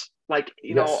class. Like,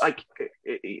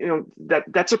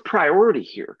 that's a priority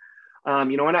here.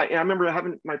 And I remember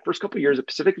having my first couple of years at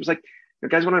Pacific. It was like,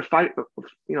 guys want to fight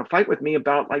with me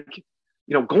about, like,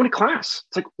 going to class.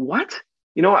 It's like, what?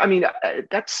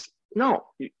 That's no,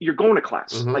 you're going to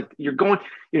class. Mm-hmm. Like, you're going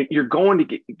to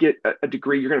get a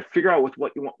degree. You're going to figure out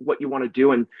what you want to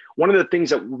do. And one of the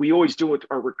things that we always do with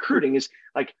our recruiting is,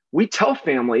 like, we tell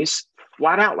families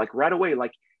flat out, like, right away,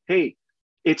 like, hey,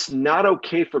 it's not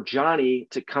okay for Johnny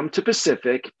to come to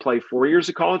Pacific, play 4 years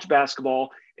of college basketball,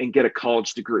 and get a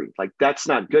college degree. Like, that's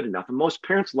not good enough. And most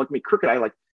parents look at me crooked eye,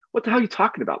 like, what the hell are you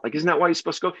talking about? Like, isn't that why you're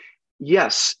supposed to go?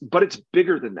 Yes, but it's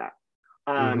bigger than that.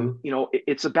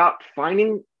 It's about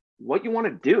finding what you want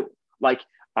to do. Like,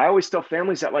 I always tell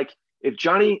families that, like, if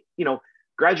Johnny,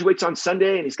 graduates on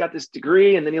Sunday and he's got this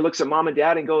degree, and then he looks at mom and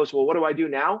dad and goes, well, what do I do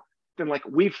now? Then, like,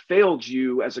 we've failed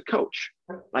you as a coach.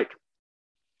 Like,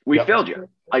 we failed you.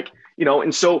 Like,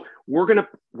 and so we're going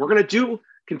to do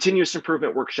continuous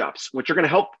improvement workshops, which are going to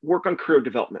help work on career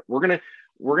development. We're going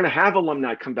to have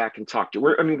alumni come back and talk to.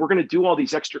 We're going to do all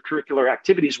these extracurricular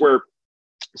activities where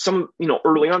some,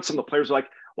 early on, some of the players are like,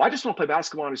 well, I just want to play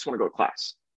basketball and I just want to go to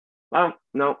class. Well,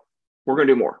 no, we're going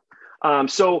to do more. I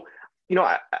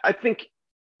think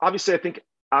I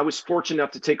was fortunate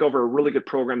enough to take over a really good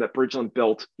program that Bridgeland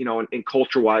built, and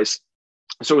culture wise.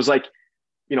 So it was like,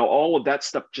 all of that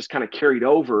stuff just kind of carried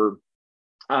over,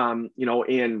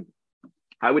 and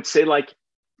I would say, like,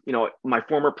 my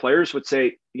former players would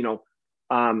say,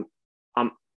 I'm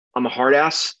a hard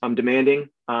ass, I'm demanding,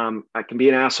 I can be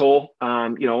an asshole,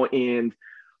 but,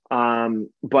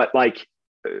 like,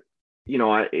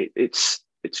 it's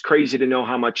crazy to know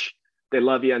how much they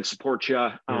love you and support you,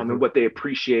 and what they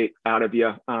appreciate out of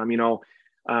you. I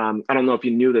don't know if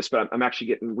you knew this, but I'm actually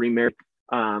getting remarried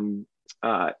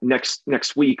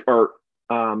next week, or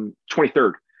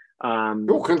 23rd.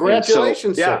 Oh,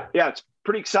 congratulations, so, sir. Yeah, it's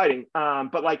pretty exciting.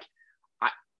 But like,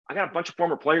 I got a bunch of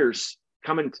former players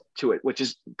coming to it, which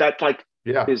is that like,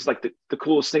 is like the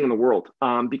coolest thing in the world.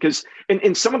 Because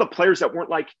and some of the players that weren't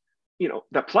like,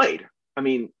 that played, I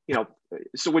mean,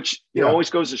 so which, always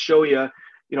goes to show you,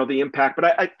 the impact.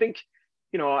 But I think,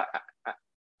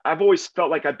 I've always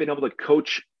felt like I've been able to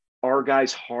coach our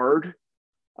guys hard,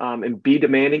 and be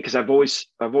demanding, because I've always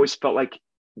felt like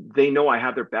they know I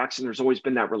have their backs, and there's always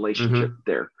been that relationship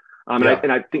there.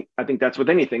 And I think that's with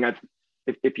anything.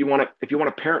 If you want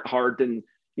to parent hard, then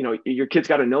your kids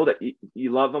got to know that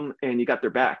you love them and you got their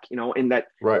back. And that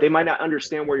they might not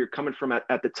understand where you're coming from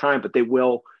at the time, but they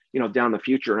will, down the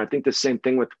future. And I think the same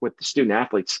thing with the student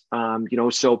athletes.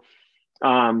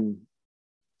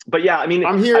 But yeah, I mean,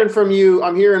 I'm hearing from you.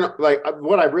 I'm hearing like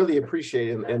what I really appreciate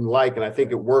and like, and I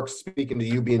think it works, speaking to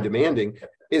you being demanding,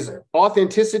 is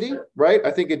authenticity, right?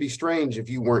 I think it'd be strange if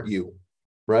you weren't you,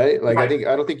 right? Like, I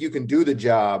don't think you can do the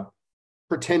job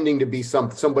pretending to be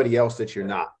somebody else that you're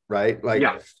not, right? Like,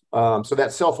 so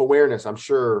that self-awareness, I'm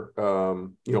sure,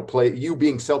 you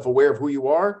being self-aware of who you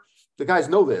are, the guys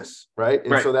know this, right?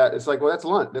 And so that it's like, well, that's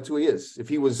Lunt. That's who he is. If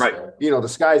he was, the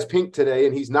sky's pink today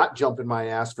and he's not jumping my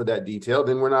ass for that detail,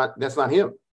 then that's not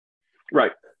him.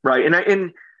 Right.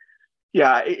 And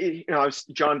it was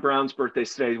John Brown's birthday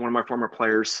today. He's one of my former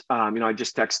players. I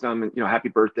just texted him and, happy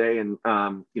birthday. And,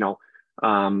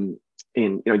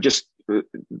 just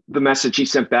the message he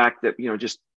sent back that,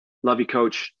 just love you,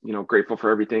 coach, grateful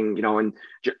for everything, and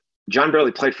John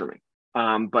barely played for me.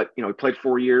 But he played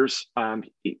 4 years.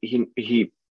 He if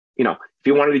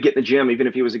he wanted to get in the gym, even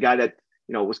if he was a guy that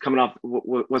was coming off,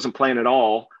 wasn't playing at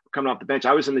all, coming off the bench,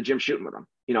 I was in the gym shooting with him.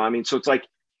 So it's like,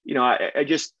 I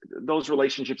just, those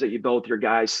relationships that you build with your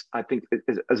guys, I think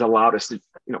has allowed us to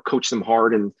coach them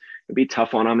hard and be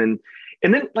tough on them,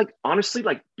 and then like honestly,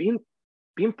 like being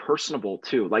personable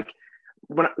too. Like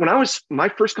when I was my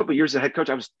first couple of years as head coach,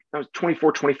 I was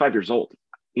 24, 25 years old.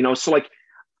 So like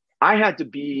I had to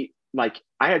be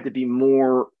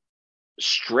more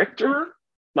stricter,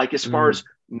 like as far as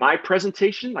my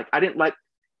presentation. Like I didn't let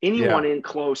anyone in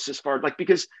close, as far like,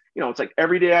 because it's like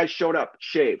every day I showed up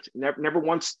shaved, never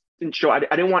once didn't show. I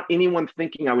didn't want anyone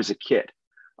thinking I was a kid.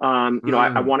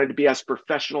 I wanted to be as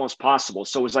professional as possible.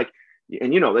 So it was like,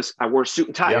 and this, I wore a suit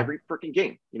and tie every freaking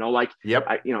game,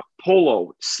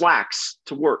 polo, slacks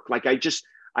to work. Like I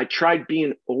tried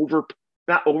being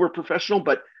not over professional,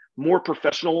 but more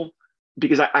professional,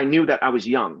 because I knew that I was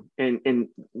young. And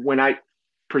when I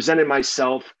presented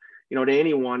myself, to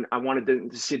anyone, I wanted them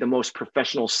to see the most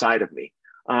professional side of me.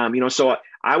 So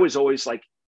I was always like,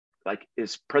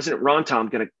 is President Ron Tom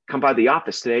going to come by the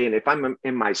office today? And if I'm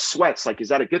in my sweats, like, is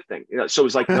that a good thing? So it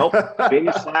was like, nope, be in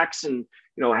your slacks and,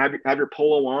 have your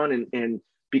polo on and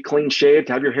be clean shaved,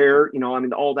 have your hair,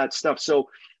 all that stuff. So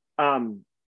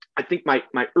I think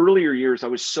my earlier years, I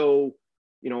was so,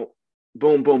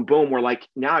 boom, boom, boom. Where like,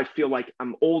 now I feel like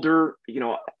I'm older,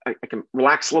 I can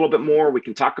relax a little bit more. We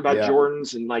can talk about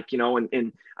Jordans and like,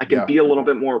 and I can be a little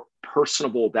bit more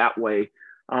personable that way.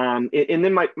 And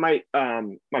then my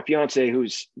fiance,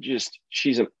 who's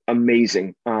she's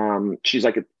amazing. She's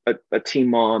like a team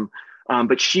mom.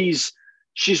 But she's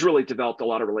really developed a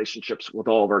lot of relationships with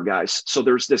all of our guys. So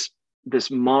there's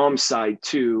this mom side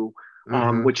too,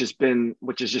 which has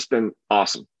just been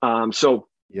awesome. I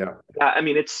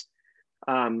mean, it's,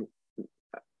 I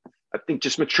think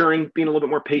just maturing, being a little bit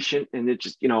more patient, and it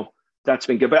just, that's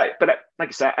been good. But like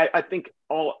I said, I think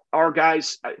all our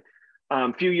guys,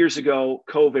 a few years ago,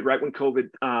 COVID, right when COVID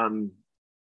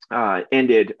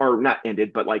ended, or not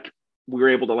ended, but like we were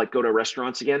able to like go to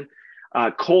restaurants again.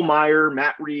 Cole Meyer,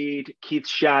 Matt Reed, Keith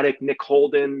Shattuck, Nick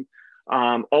Holden,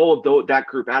 all of that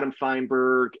group, Adam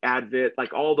Feinberg, Advit,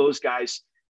 like all those guys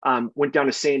went down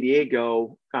to San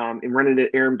Diego and rented an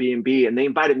Airbnb, and they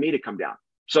invited me to come down.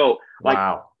 So like,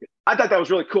 I thought that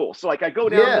was really cool. So like I go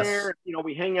down there,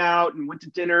 we hang out and went to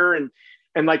dinner, and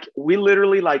like we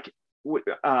literally like with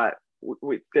a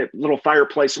little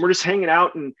fireplace, and we're just hanging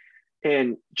out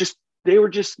and just, they were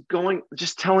just telling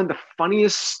the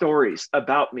funniest stories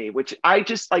about me, which I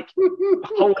just like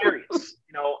hilarious,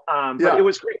 but it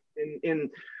was great.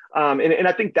 And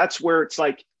I think that's where it's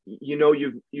like,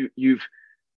 you've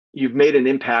made an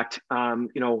impact,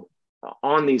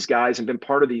 on these guys and been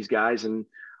part of these guys. And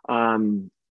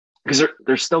because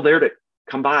they're still there to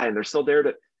come by, and they're still there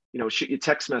to, shoot you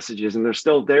text messages, and they're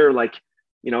still there, like,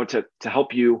 to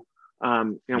help you,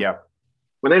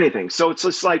 with anything. So it's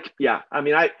just like, I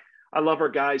mean, I love our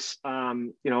guys,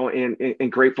 and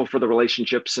grateful for the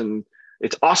relationships, and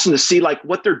it's awesome to see like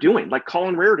what they're doing. Like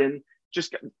Colin Raridan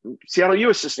just got Seattle U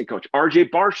assistant coach. RJ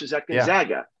Barsh is at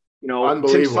Gonzaga. You know,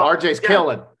 unbelievable. RJ's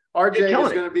killing. RJ is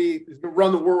killing going to be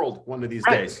run the world one of these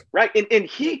days. Right. And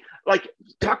he, like,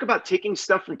 talk about taking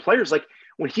stuff from players. Like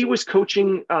when he was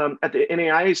coaching at the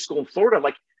NAIA school in Florida,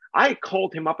 like I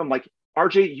called him up. I'm like,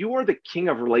 RJ, you are the king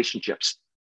of relationships.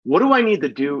 What do I need to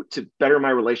do to better my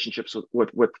relationships with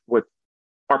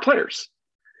our players?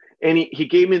 And he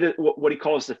gave me what he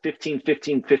calls the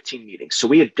 15-15-15 meeting. So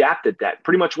we adapted that.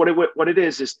 Pretty much what it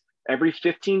is every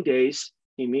 15 days,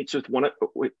 he meets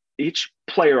with each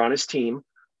player on his team,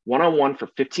 one-on-one for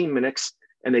 15 minutes,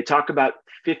 and they talk about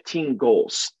 15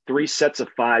 goals, 3 sets of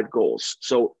 5 goals.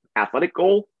 So athletic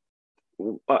goal,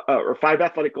 or 5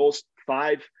 athletic goals,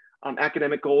 5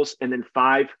 academic goals, and then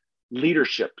 5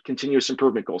 leadership, continuous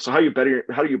improvement goals. So how are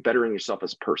you bettering yourself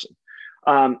as a person?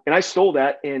 And I stole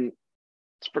that and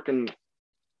it's freaking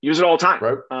use it all the time.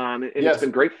 Right. And it's been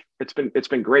great. It's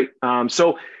been great.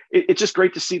 So it's just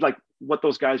great to see like what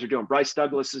those guys are doing. Bryce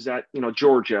Douglas is at,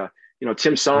 Georgia,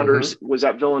 Tim Saunders was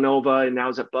at Villanova and now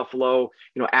is at Buffalo,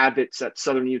 Advit's at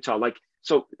Southern Utah. Like,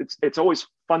 so it's always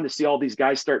fun to see all these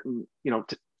guys starting,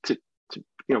 to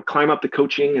climb up the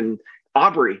coaching. And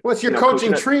Aubrey. What's your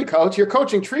coaching tree, Coach? Your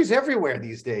coaching tree's everywhere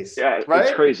these days. Yeah, right?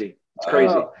 It's crazy. It's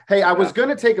crazy. Hey, I was going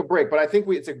to take a break, but I think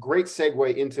it's a great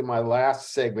segue into my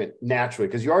last segment naturally,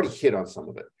 because you already hit on some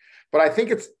of it. But I think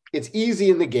it's easy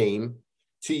in the game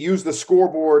to use the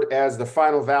scoreboard as the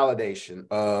final validation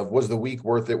of was the week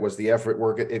worth it, was the effort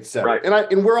worth it, et cetera. Right.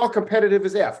 And we're all competitive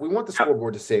as F. We want the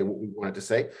scoreboard to say what we want it to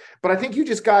say. But I think you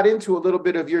just got into a little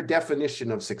bit of your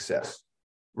definition of success,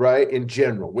 right, in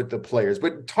general with the players.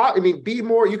 But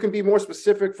you can be more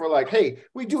specific for like, hey,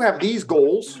 we do have these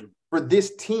goals for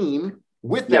this team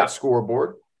with that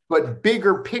scoreboard, but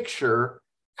bigger picture,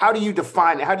 how do you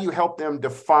help them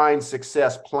define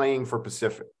success playing for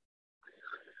Pacific?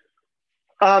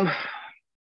 I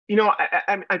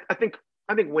think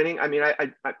winning. I mean,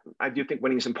 I do think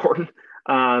winning is important.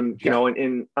 I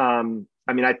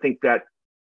think that,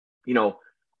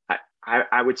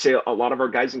 I would say a lot of our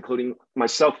guys, including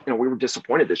myself, we were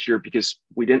disappointed this year because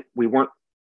we weren't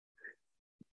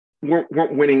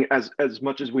winning as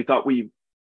much as we thought we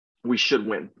should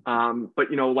win.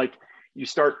 But like you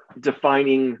start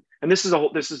defining, and this is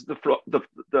the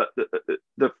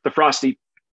frosty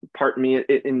part in me.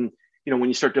 When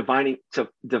you start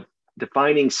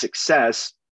defining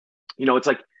success, it's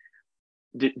like,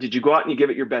 did you go out and you give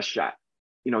it your best shot?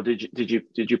 Did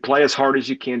you play as hard as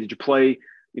you can? Did you play,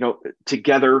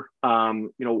 together?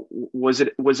 Was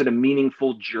it a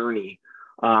meaningful journey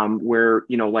where,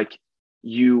 like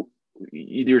your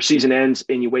season ends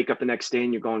and you wake up the next day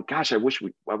and you're going, gosh, I wish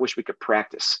we could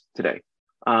practice today.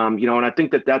 And I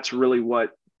think that's really what,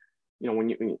 when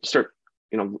you start,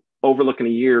 overlooking a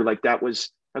year, like that's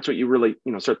what you really,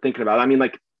 start thinking about. I mean,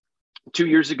 like 2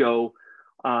 years ago,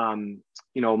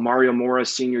 Mario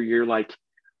Mora's senior year, like,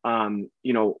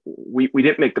 we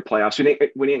didn't make the playoffs.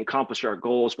 We didn't accomplish our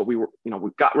goals, but we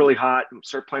got really hot and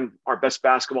started playing our best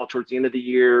basketball towards the end of the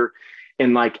year.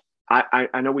 And like,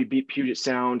 I know we beat Puget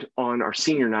Sound on our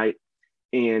senior night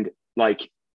and like,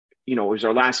 it was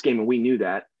our last game and we knew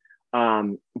that.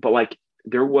 But like,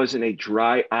 there wasn't a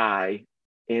dry eye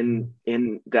in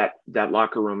that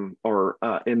locker room or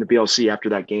in the BLC after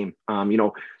that game.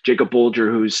 Jacob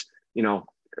Bolger, who's,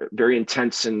 very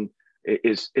intense and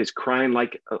is crying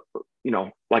like a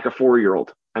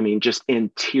 4-year-old. I mean, just in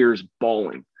tears,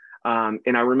 bawling.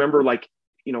 And I remember like,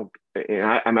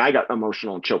 I got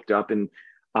emotional and choked up and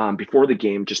before the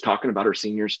game, just talking about our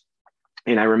seniors.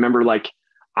 And I remember like,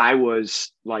 I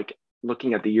was like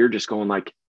looking at the year, just going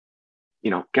like,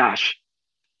 gosh,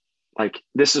 like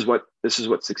this is what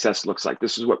success looks like.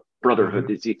 This is what brotherhood,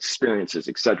 these experiences,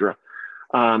 et cetera.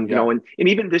 And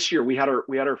even this year we had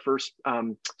our first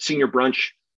senior brunch,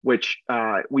 which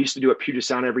we used to do at Puget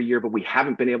Sound every year, but we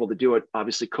haven't been able to do it,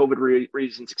 obviously COVID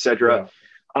reasons, et cetera.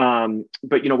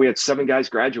 But we had 7 guys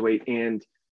graduate and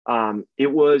it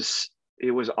was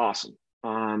awesome.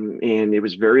 And it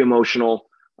was very emotional.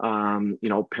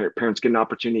 Parents get an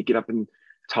opportunity to get up and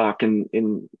talk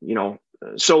and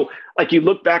so like you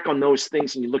look back on those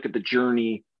things and you look at the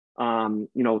journey,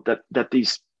 that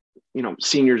these,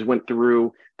 seniors went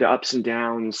through, the ups and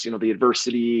downs, the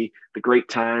adversity, the great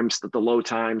times, the low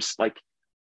times, like,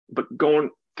 but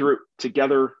going through it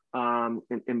together,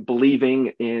 and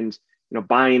believing and,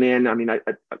 buying in. I mean, I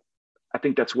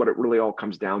think that's what it really all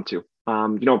comes down to.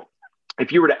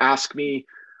 If you were to ask me,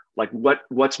 like,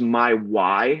 what's my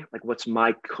why? Like, what's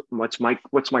my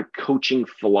coaching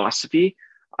philosophy?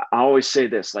 I always say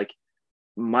this, like,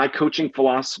 my coaching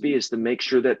philosophy is to make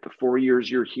sure that the 4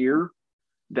 years you're here,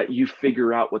 that you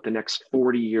figure out what the next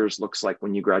 40 years looks like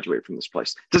when you graduate from this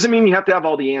place. Doesn't mean you have to have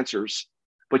all the answers,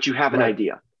 but you have an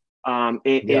idea. And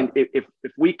if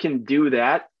we can do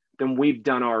that, then we've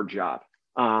done our job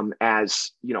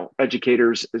as,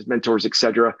 educators, as mentors, et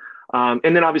cetera.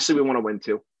 And then obviously we want to win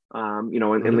too,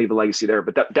 and leave a legacy there.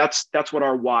 But that's what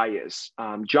our why is.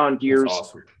 John Gears,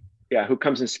 awesome. Who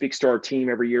comes and speaks to our team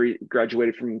every year. He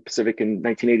graduated from Pacific in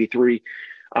 1983.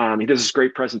 He does this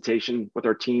great presentation with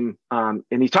our team, and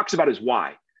he talks about his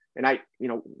why. And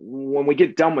when we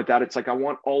get done with that, it's like, I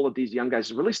want all of these young guys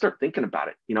to really start thinking about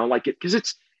it, because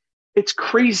it's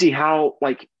crazy how,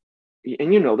 like,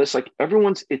 and this, like,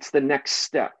 it's the next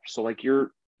step. So like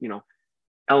you're,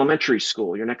 elementary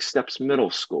school, your next step's middle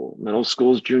school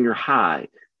is junior high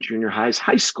is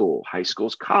high school is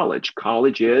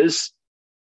college is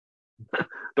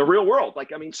the real world.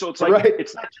 Like, I mean, so it's like,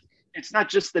 it's not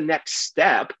just the next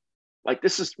step. Like,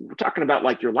 we're talking about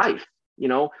like your life,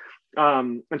 and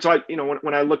so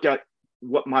when I look at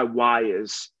what my why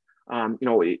is,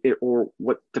 or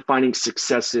what defining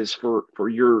success is for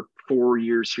your 4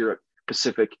 years here at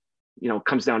Pacific,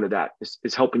 comes down to that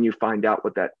is helping you find out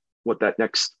what that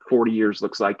next 40 years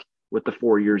looks like with the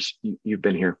 4 years you've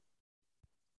been here.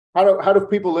 How do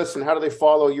people listen? How do they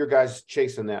follow your guys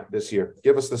chasing that this year?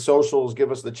 Give us the socials, give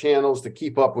us the channels to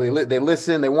keep up with. They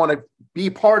listen, they want to be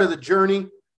part of the journey.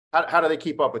 How do they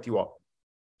keep up with you all?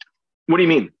 What do you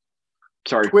mean?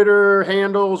 Sorry. Twitter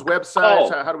handles,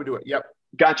 websites. How do we do it? Yep.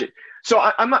 Gotcha. So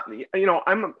I'm not,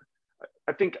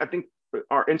 I think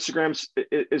our Instagrams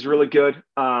is really good.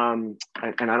 And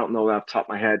I don't know that off the top of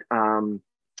my head.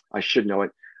 I should know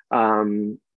it.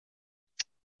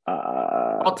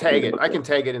 I'll tag it. I can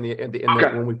tag it in the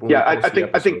okay. when we I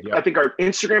think our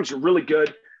Instagrams are really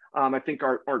good. I think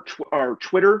our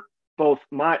Twitter, both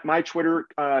my Twitter,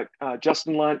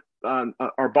 Justin Lunt,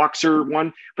 our boxer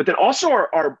one, but then also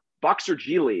our Boxer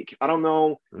G League. I don't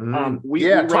know. We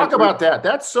talk about that.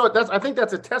 I think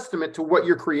that's a testament to what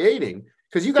you're creating,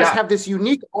 because you guys have this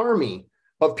unique army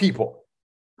of people.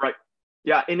 Right.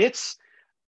 Yeah, and it's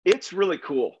really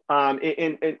cool.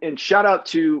 And shout out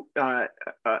to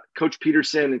Coach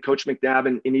Peterson and Coach McNabb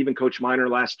and even Coach Miner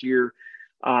last year,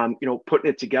 putting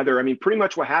it together. I mean, pretty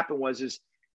much what happened is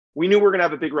we knew we were going to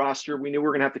have a big roster. We knew we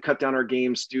were going to have to cut down our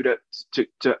games due to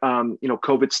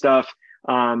COVID stuff.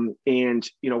 And,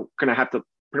 going to have to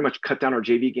pretty much cut down our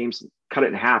JV games, cut it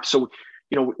in half. So,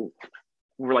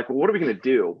 we're like, well, what are we going to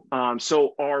do?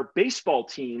 So our baseball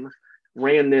team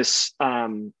ran this,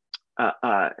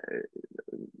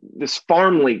 this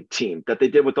farm league team that they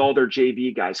did with all their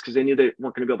JV guys, because they knew they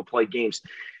weren't going to be able to play games.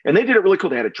 And they did it really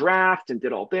cool. They had a draft and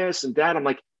did all this and that. I'm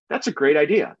like, that's a great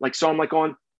idea. Like, so I'm like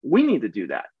we need to do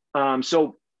that.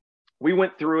 So we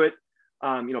went through it,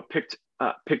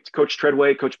 picked Coach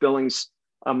Treadway, Coach Billings'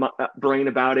 brain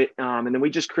about it. And then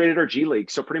we just created our G League.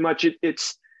 So pretty much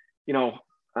it's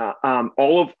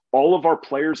all of our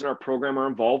players in our program are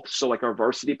involved. So like our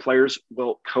varsity players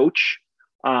will coach,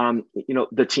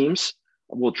 the teams,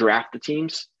 will draft the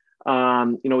teams.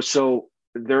 So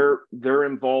they're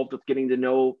involved with getting to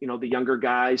know, the younger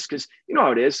guys, because you know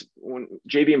how it is when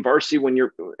JV and varsity, when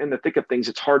you're in the thick of things,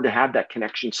 it's hard to have that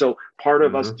connection. So part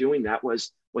of us doing that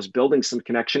was building some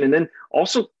connection, and then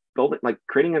also building, like,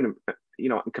 creating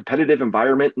a competitive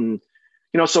environment. And,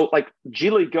 so like G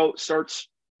League starts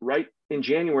right in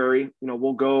January.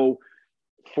 We'll go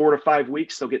 4 to 5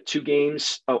 weeks. They'll get 2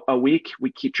 games a week.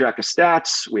 We keep track of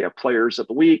stats. We have players of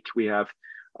the week. We have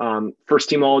first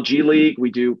team all G League.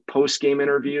 We do post-game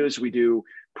interviews. We do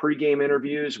pre-game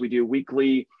interviews. We do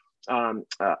weekly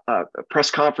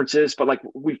press conferences. But like,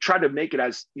 we've tried to make it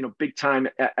as big time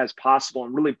as possible,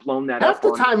 and really blown that half up.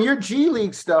 The time your G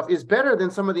League stuff is better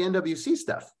than some of the NWC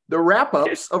stuff. The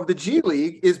wrap-ups of the G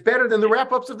League is better than the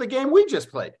wrap-ups of the game we just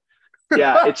played.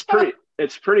 Yeah, it's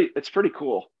pretty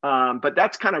cool. But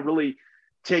that's kind of really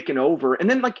taken over. And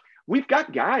then like, we've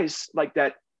got guys like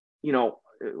that,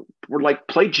 were like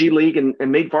played G League and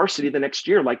made varsity the next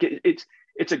year. Like it's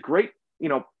a great,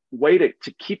 way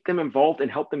to keep them involved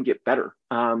and help them get better.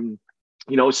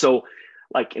 So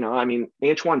like, I mean,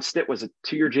 Antoine Stitt was a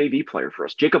 2-year JV player for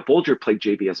us. Jacob Bolger played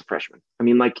JV as a freshman. I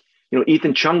mean, like,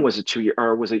 Ethan Chung was a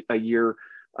year,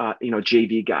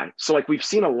 JV guy. So like, we've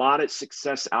seen a lot of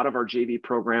success out of our JV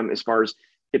program as far as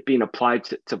it being applied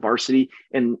to varsity,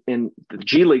 and the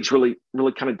G League's really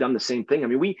kind of done the same thing. I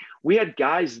mean, we had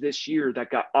guys this year that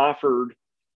got offered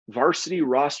varsity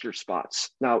roster spots.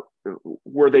 Now,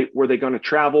 were they going to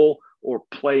travel or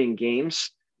play in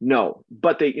games? No,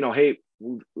 but they, hey,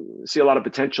 we see a lot of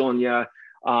potential in you.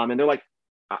 And they're like,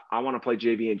 I want to play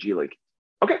JV and G League.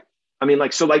 Okay. I mean,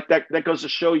 like, so like that goes to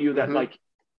show you that like,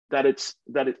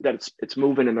 it's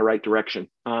moving in the right direction.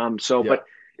 But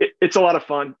it's a lot of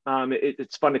fun.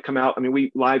 It's fun to come out. I mean,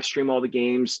 we live stream all the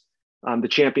games. The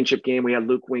championship game, we had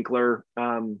Luke Winkler,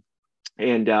 and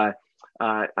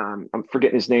I'm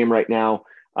forgetting his name right now,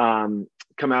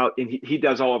 come out, and he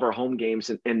does all of our home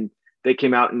games, and they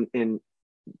came out and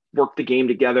worked the game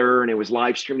together, and it was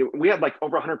live streamed. We had like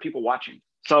over 100 people watching.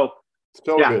 So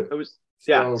good. It was,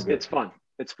 it's fun.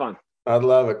 It's fun. I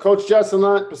love it. Coach Justin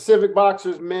Lunt, Pacific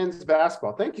Boxers men's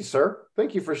basketball. Thank you, sir.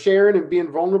 Thank you for sharing and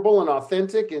being vulnerable and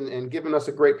authentic and giving us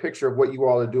a great picture of what you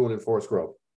all are doing in Forest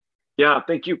Grove. Yeah.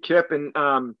 Thank you, Kip. And,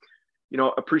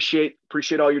 appreciate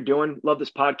all you're doing. Love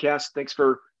this podcast. Thanks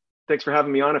for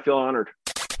having me on. I feel honored.